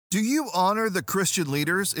Do you honor the Christian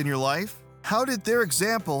leaders in your life? How did their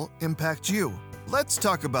example impact you? Let's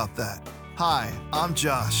talk about that. Hi, I'm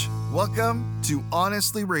Josh. Welcome to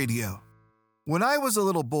Honestly Radio. When I was a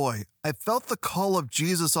little boy, I felt the call of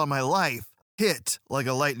Jesus on my life hit like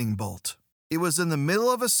a lightning bolt. It was in the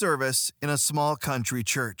middle of a service in a small country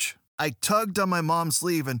church. I tugged on my mom's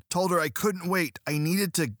sleeve and told her I couldn't wait. I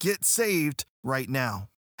needed to get saved right now.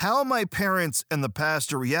 How my parents and the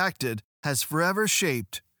pastor reacted has forever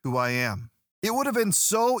shaped who I am. It would have been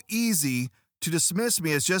so easy to dismiss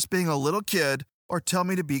me as just being a little kid or tell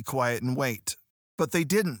me to be quiet and wait. But they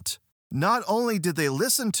didn't. Not only did they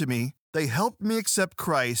listen to me, they helped me accept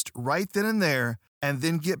Christ right then and there and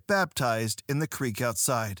then get baptized in the creek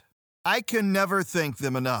outside. I can never thank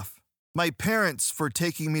them enough. My parents for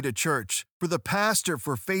taking me to church, for the pastor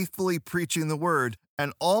for faithfully preaching the word,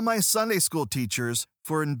 and all my Sunday school teachers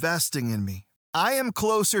for investing in me. I am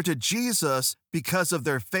closer to Jesus because of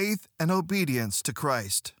their faith and obedience to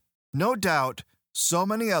Christ. No doubt, so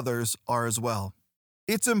many others are as well.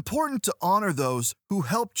 It's important to honor those who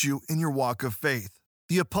helped you in your walk of faith.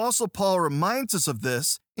 The Apostle Paul reminds us of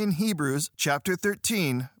this in Hebrews chapter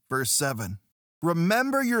 13, verse 7.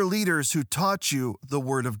 Remember your leaders who taught you the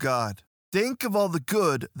Word of God. Think of all the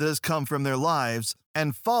good that has come from their lives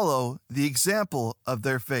and follow the example of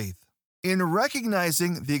their faith. In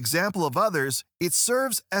recognizing the example of others, it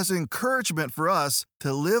serves as encouragement for us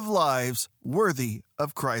to live lives worthy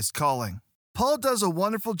of Christ's calling. Paul does a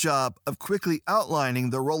wonderful job of quickly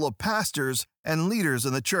outlining the role of pastors and leaders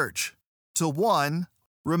in the church. To 1,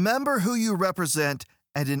 remember who you represent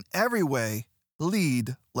and in every way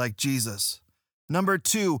lead like Jesus.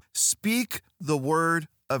 2, speak the Word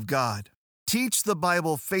of God. Teach the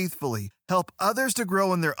Bible faithfully, help others to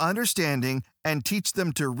grow in their understanding, and teach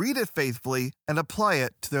them to read it faithfully and apply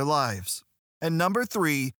it to their lives. And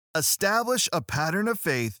 3, establish a pattern of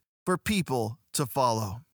faith for people to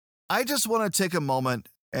follow. I just want to take a moment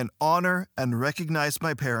and honor and recognize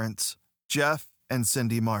my parents, Jeff and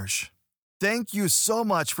Cindy Marsh. Thank you so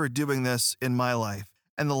much for doing this in my life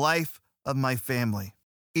and the life of my family.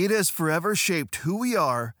 It has forever shaped who we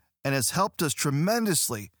are and has helped us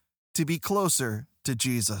tremendously to be closer to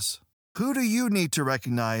Jesus. Who do you need to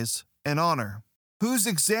recognize and honor? Whose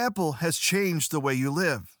example has changed the way you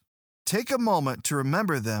live? Take a moment to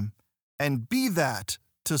remember them and be that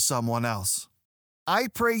to someone else. I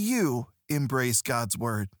pray you embrace God's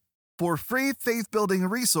Word. For free faith-building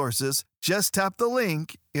resources, just tap the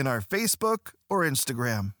link in our Facebook or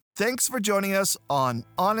Instagram. Thanks for joining us on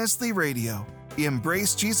Honestly Radio.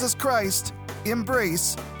 Embrace Jesus Christ.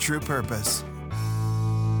 Embrace true purpose.